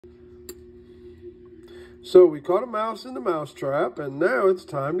So we caught a mouse in the mouse trap, and now it's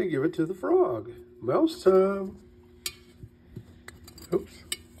time to give it to the frog. Mouse time. Oops.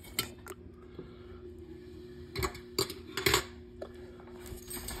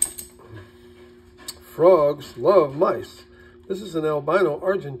 Frogs love mice. This is an albino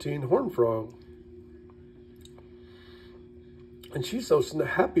Argentine horned frog. And she's so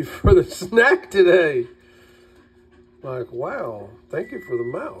happy for the snack today. Like, wow, thank you for the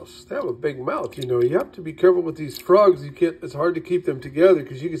mouse. They have a big mouth, you know. You have to be careful with these frogs. It's hard to keep them together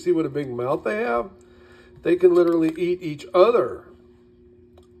because you can see what a big mouth they have. They can literally eat each other.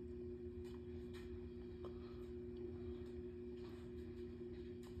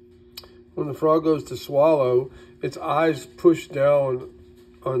 When the frog goes to swallow, its eyes push down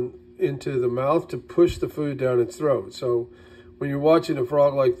into the mouth to push the food down its throat. So when you're watching a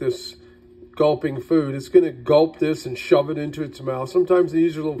frog like this gulping food, it's going to gulp this and shove it into its mouth. Sometimes they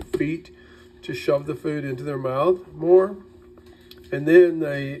use their little feet to shove the food into their mouth more. And then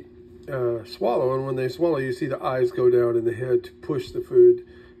they swallow. And when they swallow, you see the eyes go down in the head to push the food,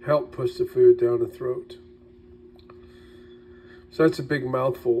 help push the food down the throat. So that's a big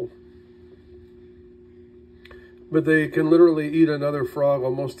mouthful. But they can literally eat another frog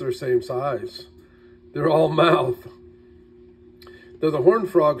almost their same size. They're all mouth. Though the horned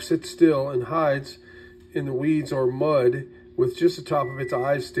frog sits still and hides in the weeds or mud with just the top of its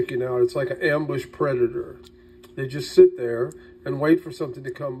eyes sticking out. It's like an ambush predator. They just sit there and wait for something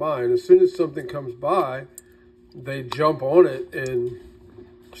to come by. And as soon as something comes by, they jump on it and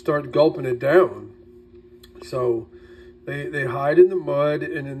start gulping it down. So they hide in the mud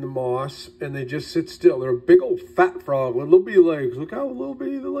and in the moss, and they just sit still. They're a big old fat frog with little bitty legs. Look how little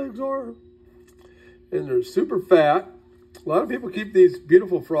bitty the legs are. And they're super fat. A lot of people keep these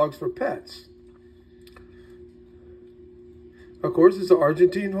beautiful frogs for pets. Of course, it's an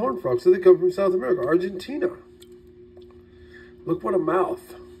Argentine horned frog, so they come from South America, Argentina. Look what a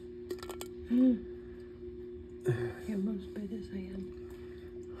mouth. He almost bit his hand.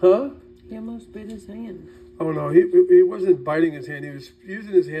 Huh? He almost bit his hand. Oh, no, he wasn't biting his hand. He was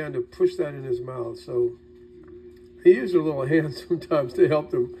using his hand to push that in his mouth. So he used their little hands sometimes to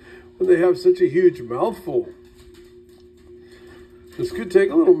help them when they have such a huge mouthful. This could take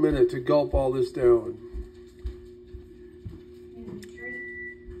a little minute to gulp all this down.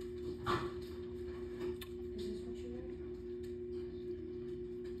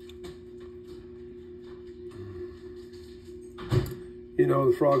 You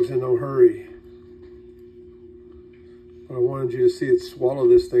know, the frog's in no hurry. But I wanted you to see it swallow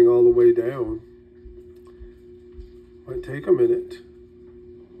this thing all the way down. Might take a minute.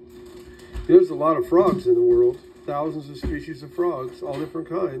 There's a lot of frogs in the world. Thousands of species of frogs, all different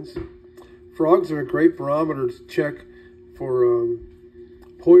kinds. Frogs are a great barometer to check for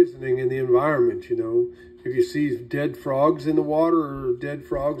poisoning in the environment, you know. If you see dead frogs in the water or dead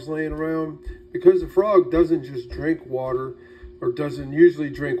frogs laying around, because the frog doesn't just drink water or doesn't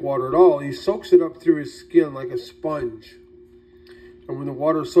usually drink water at all, he soaks it up through his skin like a sponge. And when the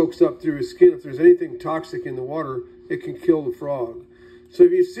water soaks up through his skin, if there's anything toxic in the water, it can kill the frog. So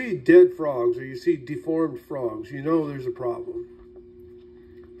if you see dead frogs or you see deformed frogs, you know there's a problem.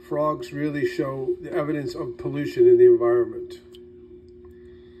 Frogs really show the evidence of pollution in the environment.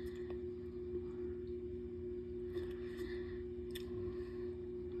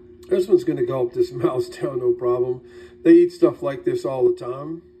 This one's going to gulp this mouse down, no problem. They eat stuff like this all the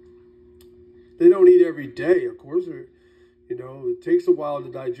time. They don't eat every day, of course. You know, it takes a while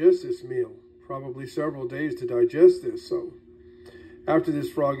to digest this meal. Probably several days to digest this, so after this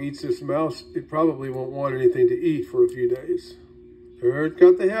frog eats this mouse, it probably won't want anything to eat for a few days. There it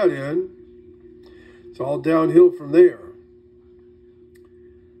got the head in. It's all downhill from there.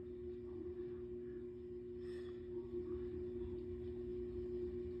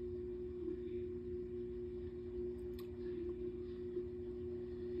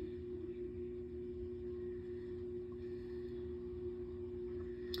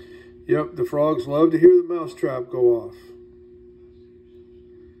 Yep, the frogs love to hear the mousetrap go off.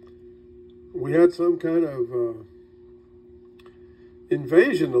 We had some kind of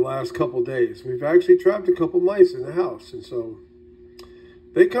invasion the last couple days. We've actually trapped a couple mice in the house. And so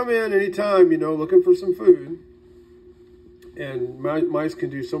they come in anytime, you know, looking for some food. And mice can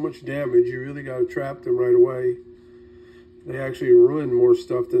do so much damage. You really got to trap them right away. They actually ruin more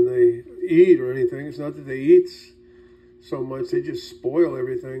stuff than they eat or anything. It's not that they eat so much. They just spoil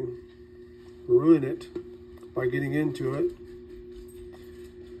everything, ruin it by getting into it.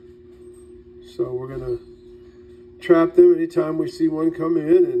 So we're going to trap them anytime we see one come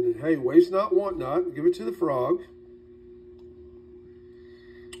in. And hey, waste not, want not. Give it to the frog.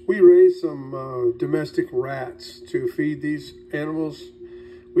 We raise some domestic rats to feed these animals.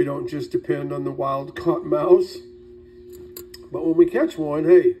 We don't just depend on the wild caught mouse. But when we catch one,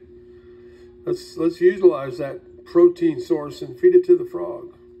 hey, let's utilize that protein source and feed it to the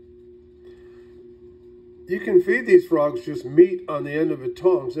frog. You can feed these frogs just meat on the end of the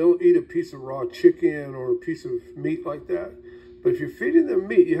tongs. They'll eat a piece of raw chicken or a piece of meat like that. But if you're feeding them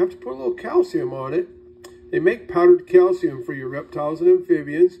meat, you have to put a little calcium on it. They make powdered calcium for your reptiles and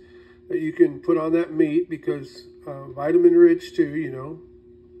amphibians that you can put on that meat because vitamin rich too, you know,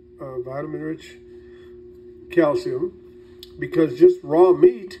 vitamin rich calcium. Because just raw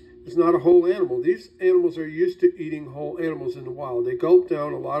meat is not a whole animal. These animals are used to eating whole animals in the wild. They gulp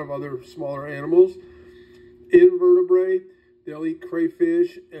down a lot of other smaller animals. Invertebrate, they'll eat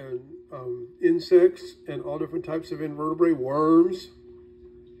crayfish and insects and all different types of invertebrate, worms,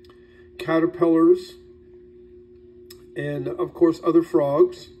 caterpillars, and of course other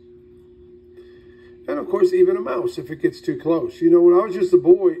frogs. And of course even a mouse if it gets too close. You know, when I was just a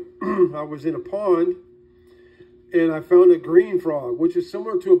boy, I was in a pond and I found a green frog, which is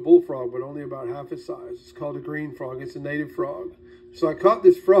similar to a bullfrog, but only about half its size. It's called a green frog. It's a native frog. So I caught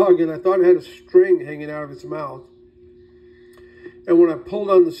this frog, and I thought it had a string hanging out of its mouth. And when I pulled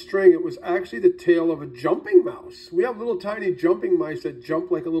on the string, it was actually the tail of a jumping mouse. We have little tiny jumping mice that jump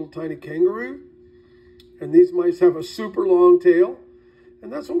like a little tiny kangaroo. And these mice have a super long tail.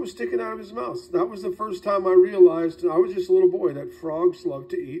 And that's what was sticking out of his mouth. That was the first time I realized, I was just a little boy, that frogs love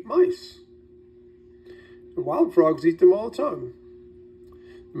to eat mice. And wild frogs eat them all the time.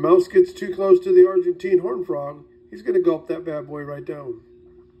 The mouse gets too close to the Argentine horned frog, he's going to gulp that bad boy right down.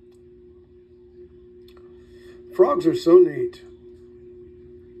 Frogs are so neat.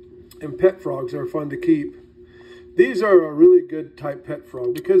 And pet frogs are fun to keep. These are a really good type pet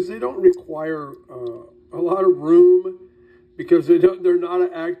frog because they don't require a lot of room because they're not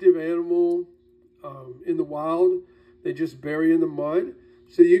an active animal in the wild. They just bury in the mud.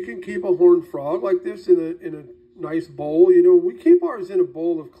 So you can keep a horned frog like this in a nice bowl. You know, we keep ours in a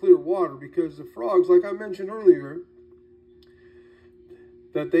bowl of clear water because the frogs, like I mentioned earlier,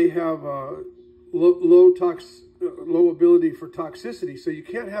 that they have low ability for toxicity. So you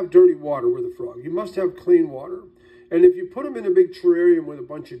can't have dirty water with a frog. You must have clean water. And if you put them in a big terrarium with a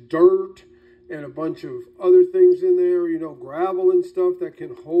bunch of dirt and a bunch of other things in there, you know, gravel and stuff that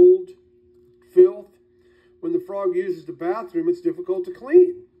can hold filth, when the frog uses the bathroom, it's difficult to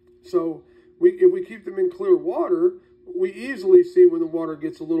clean. So if we keep them in clear water, we easily see when the water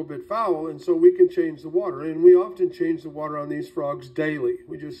gets a little bit foul, and so we can change the water. And we often change the water on these frogs daily.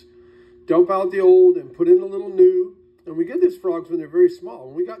 We just dump out the old and put in a little new. And we get these frogs when they're very small.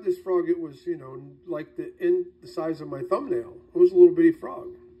 When we got this frog, it was, you know, like the size of my thumbnail. It was a little bitty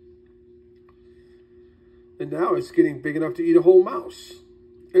frog. And now it's getting big enough to eat a whole mouse.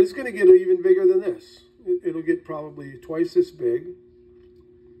 And it's going to get even bigger than this. It'll get probably twice this big.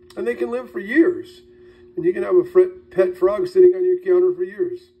 And they can live for years. And you can have a pet frog sitting on your counter for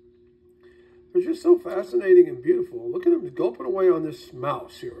years. They're just so fascinating and beautiful. Look at them gulping away on this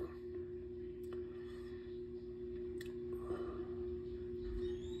mouse here.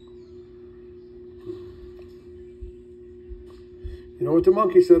 You know what the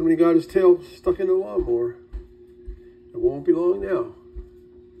monkey said when he got his tail stuck in the lawnmower? It won't be long now.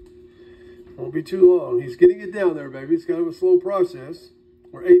 It won't be too long. He's getting it down there, baby. It's kind of a slow process.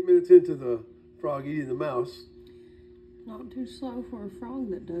 We're 8 minutes into the frog eating the mouse. Not too slow for a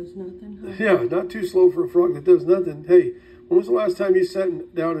frog that does nothing, huh? Yeah, not too slow for a frog that does nothing. Hey, when was the last time you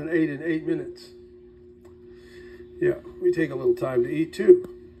sat down and ate in 8 minutes? Yeah, we take a little time to eat too.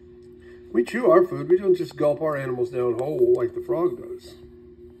 We chew our food. We don't just gulp our animals down whole like the frog does.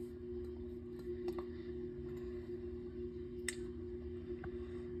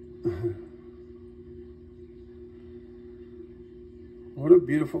 What a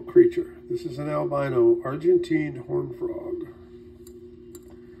beautiful creature. This is an albino Argentine horned frog.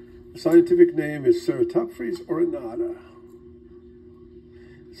 The scientific name is Ceratophrys orinata.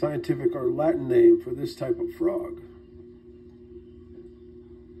 Scientific or Latin name for this type of frog.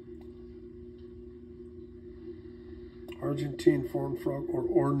 Argentine horned frog or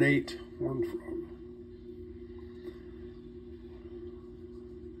ornate horned frog.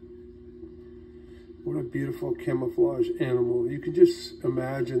 What a beautiful camouflage animal. You can just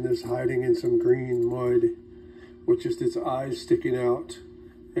imagine this hiding in some green mud with just its eyes sticking out.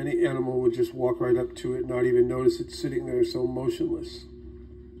 Any animal would just walk right up to it, not even notice it's sitting there so motionless.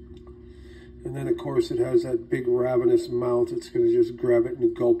 And then, of course, it has that big ravenous mouth. It's going to just grab it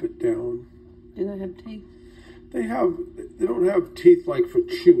and gulp it down. Do they have teeth? They don't have teeth like for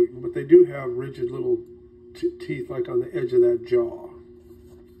chewing, but they do have rigid little teeth like on the edge of that jaw.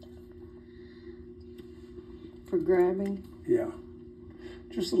 For grabbing? Yeah.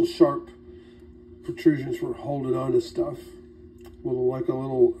 Just little sharp protrusions for holding on to stuff.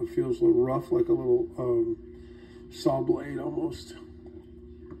 It feels a little rough, like a little saw blade almost.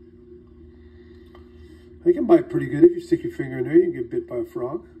 They can bite pretty good. If you stick your finger in there, you can get bit by a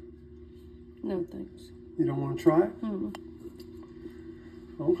frog. No, thanks. You don't want to try it? Mm-mm.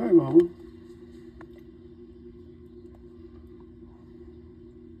 Okay, Mama.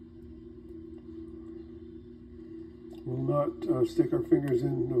 We'll not stick our fingers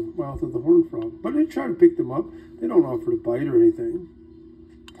in the mouth of the horned frog. But they try to pick them up. They don't offer to bite or anything.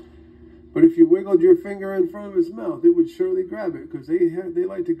 But if you wiggled your finger in front of his mouth, it would surely grab it, because they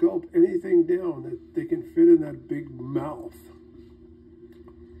like to gulp anything down that they can fit in that big mouth.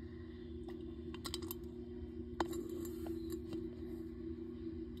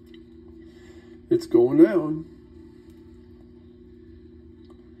 It's going down.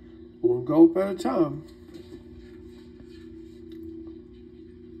 One gulp at a time.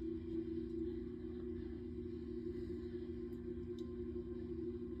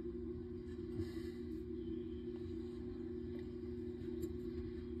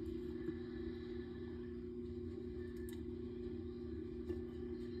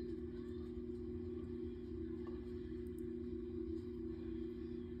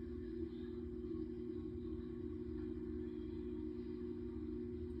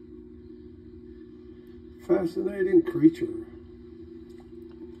 Fascinating creature.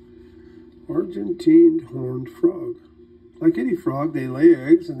 Argentine horned frog. Like any frog, they lay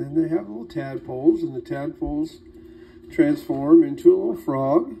eggs, and then they have little tadpoles, and the tadpoles transform into a little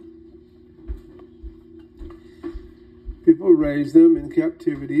frog. People raise them in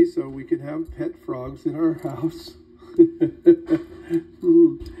captivity so we can have pet frogs in our house.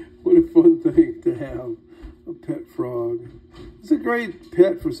 What a fun thing to have, a pet frog. It's a great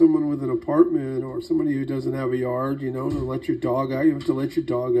pet for someone with an apartment or somebody who doesn't have a yard, you know, to let your dog out. You have to let your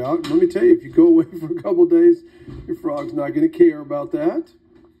dog out. And let me tell you, if you go away for a couple of days, your frog's not going to care about that.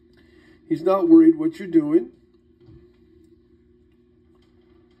 He's not worried what you're doing.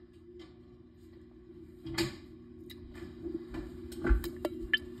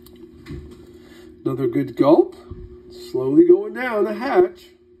 Another good gulp. Slowly going down the hatch.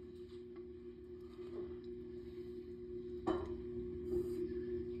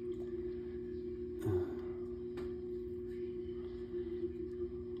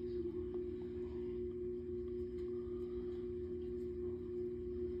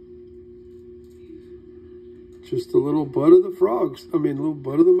 Just a little butt of the frogs. I mean, a little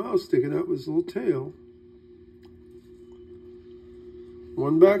butt of the mouse sticking out with his little tail.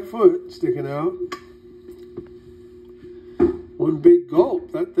 One back foot sticking out. One big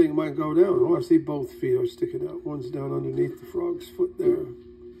gulp. That thing might go down. Oh, I see both feet are sticking out. One's down underneath the frog's foot there.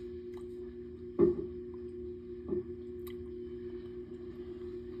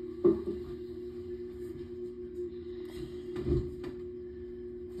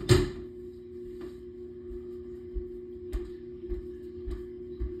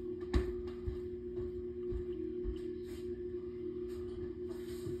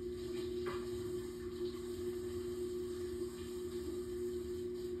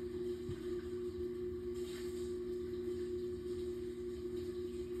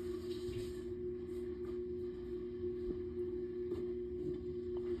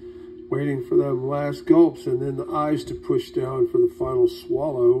 Waiting for them last gulps, and then the eyes to push down for the final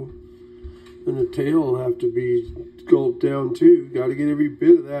swallow. And the tail will have to be gulped down too. Got to get every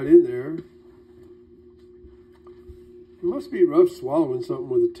bit of that in there. It must be rough swallowing something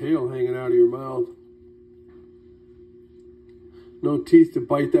with a tail hanging out of your mouth. No teeth to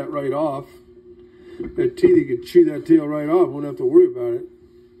bite that right off. That teeth, you could chew that tail right off. Won't have to worry about it.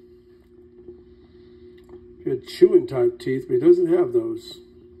 He had chewing type teeth, but he doesn't have those.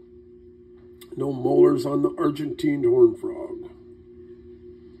 No molars on the Argentine horned frog.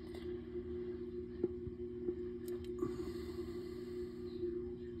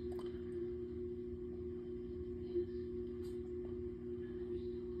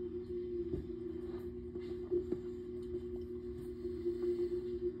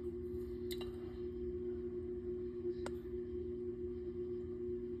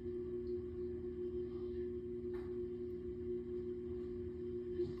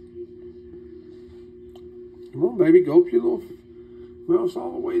 Come on, baby, gulp your little mouse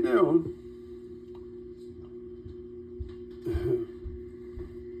all the way down.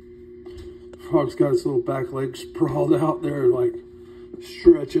 Frog's got its little back legs sprawled out there, like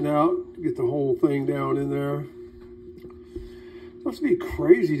stretching out to get the whole thing down in there. Must be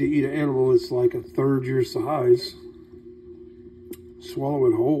crazy to eat an animal that's like a third your size. Swallow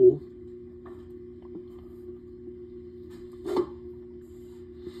it whole.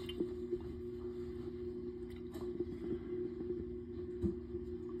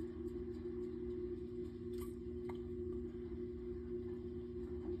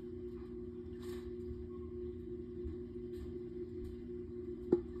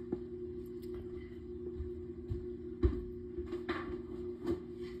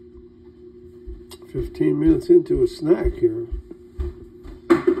 15 minutes into a snack here.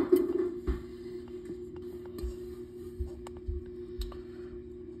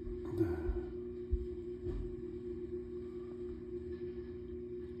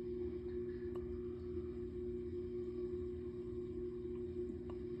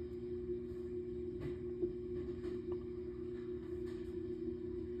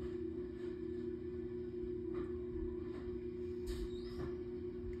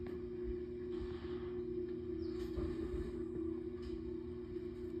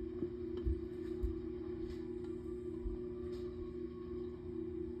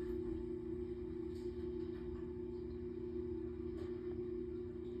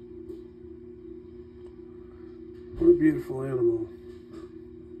 What a beautiful animal.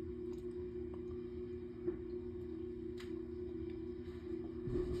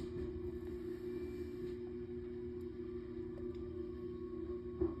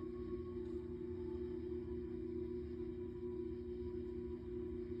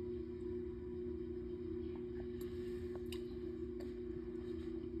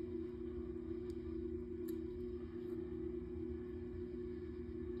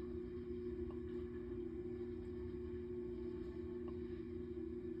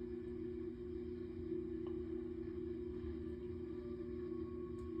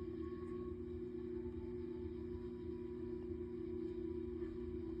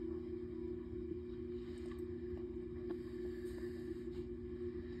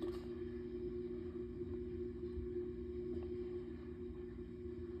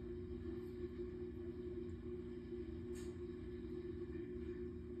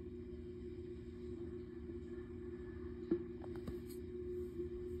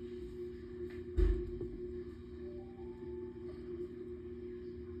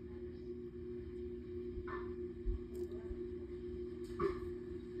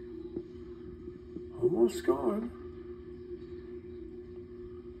 Almost gone.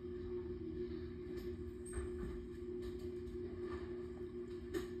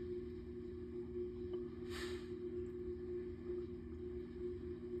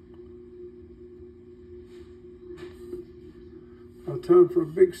 About time for a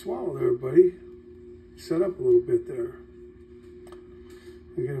big swallow there, buddy. Set up a little bit there.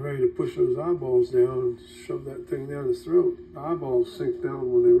 You're getting ready to push those eyeballs down and shove that thing down his throat. The eyeballs sink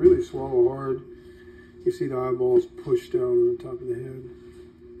down when they really swallow hard. You see the eyeballs push down on the top of the head.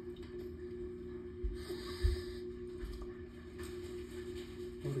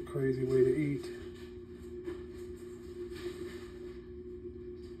 What a crazy way to eat.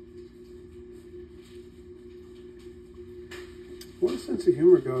 What a sense of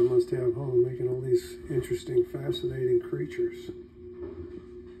humor God must have, huh? Making all these interesting, fascinating creatures.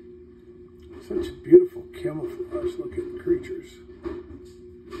 Such beautiful camouflage looking creatures.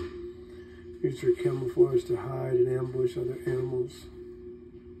 Use their camouflage to hide and ambush other animals.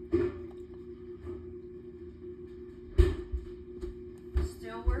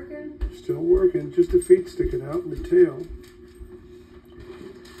 Still working? Still working. Just the feet sticking out and the tail.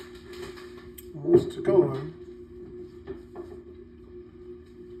 Almost gone.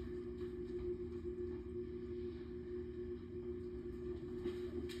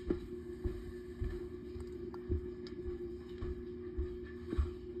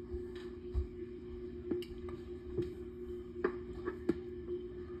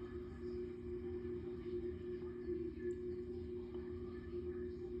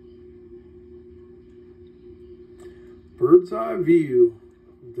 Bird's eye view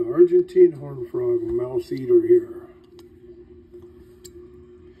of the Argentine horned frog mouse eater here.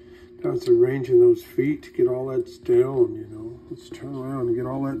 That's arranging those feet to get all that down, you know. Let's turn around and get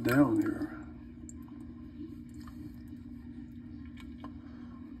all that down here.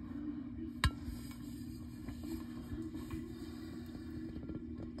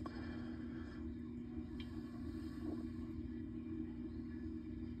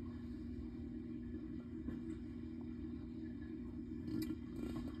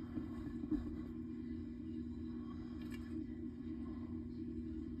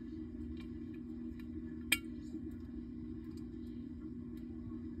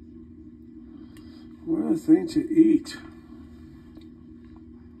 What a thing to eat.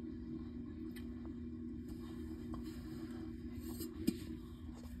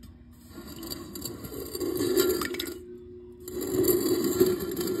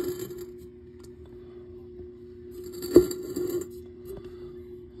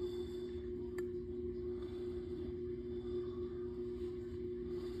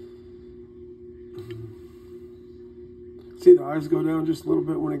 See the eyes go down just a little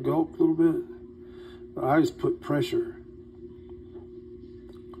bit when it gulped a little bit? The eyes put pressure.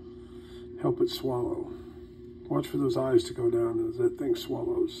 help it swallow. Watch for those eyes to go down as that thing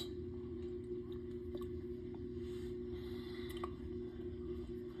swallows.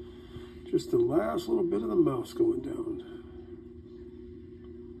 Just the last little bit of the mouse going down.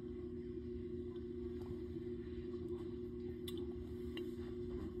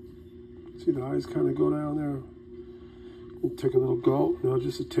 See the eyes kind of go down there. We'll take a little gulp. Now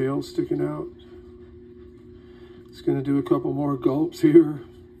just the tail sticking out. It's going to do a couple more gulps here,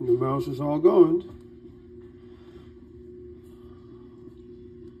 and the mouse is all gone.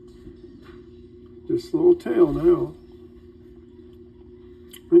 Just a little tail now.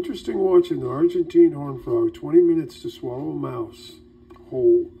 Interesting watching the Argentine horned frog. 20 minutes to swallow a mouse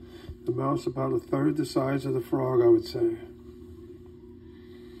whole. The mouse about a third the size of the frog, I would say.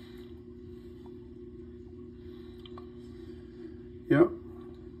 Yep.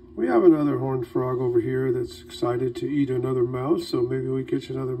 We have another horned frog over here that's excited to eat another mouse, so maybe we catch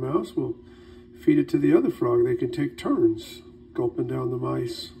another mouse, we'll feed it to the other frog. They can take turns gulping down the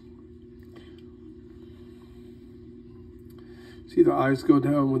mice. See the eyes go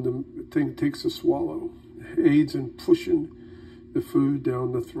down when the thing takes a swallow. It aids in pushing the food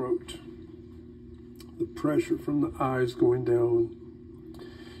down the throat. The pressure from the eyes going down.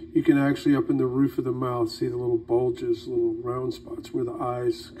 You can actually, up in the roof of the mouth, see the little bulges, little round spots where the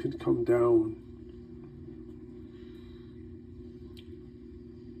eyes can come down.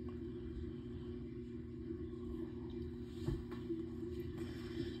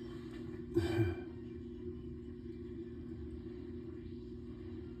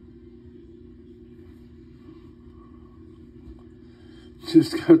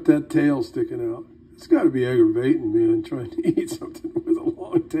 Just got that tail sticking out. It's got to be aggravating, man, trying to eat something with a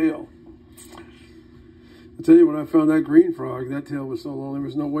long tail. I tell you, when I found that green frog, that tail was so long, there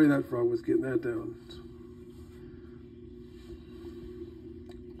was no way that frog was getting that down.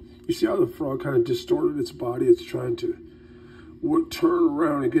 You see how the frog kind of distorted its body? It's trying to turn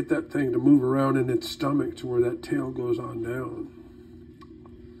around and get that thing to move around in its stomach to where that tail goes on down.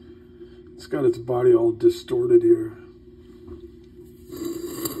 It's got its body all distorted here.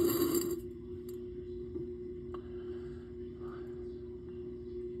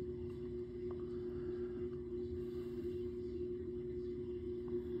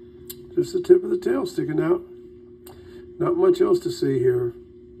 Just the tip of the tail sticking out. Not much else to see here.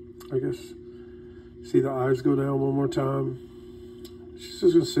 I guess, see the eyes go down one more time. She's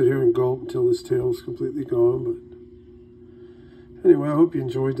just going to sit here and gulp until this tail is completely gone. But anyway, I hope you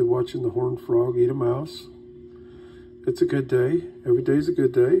enjoyed watching the horned frog eat a mouse. It's a good day. Every day's a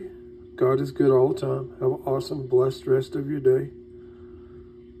good day. God is good all the time. Have an awesome, blessed rest of your day.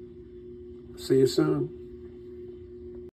 See you soon.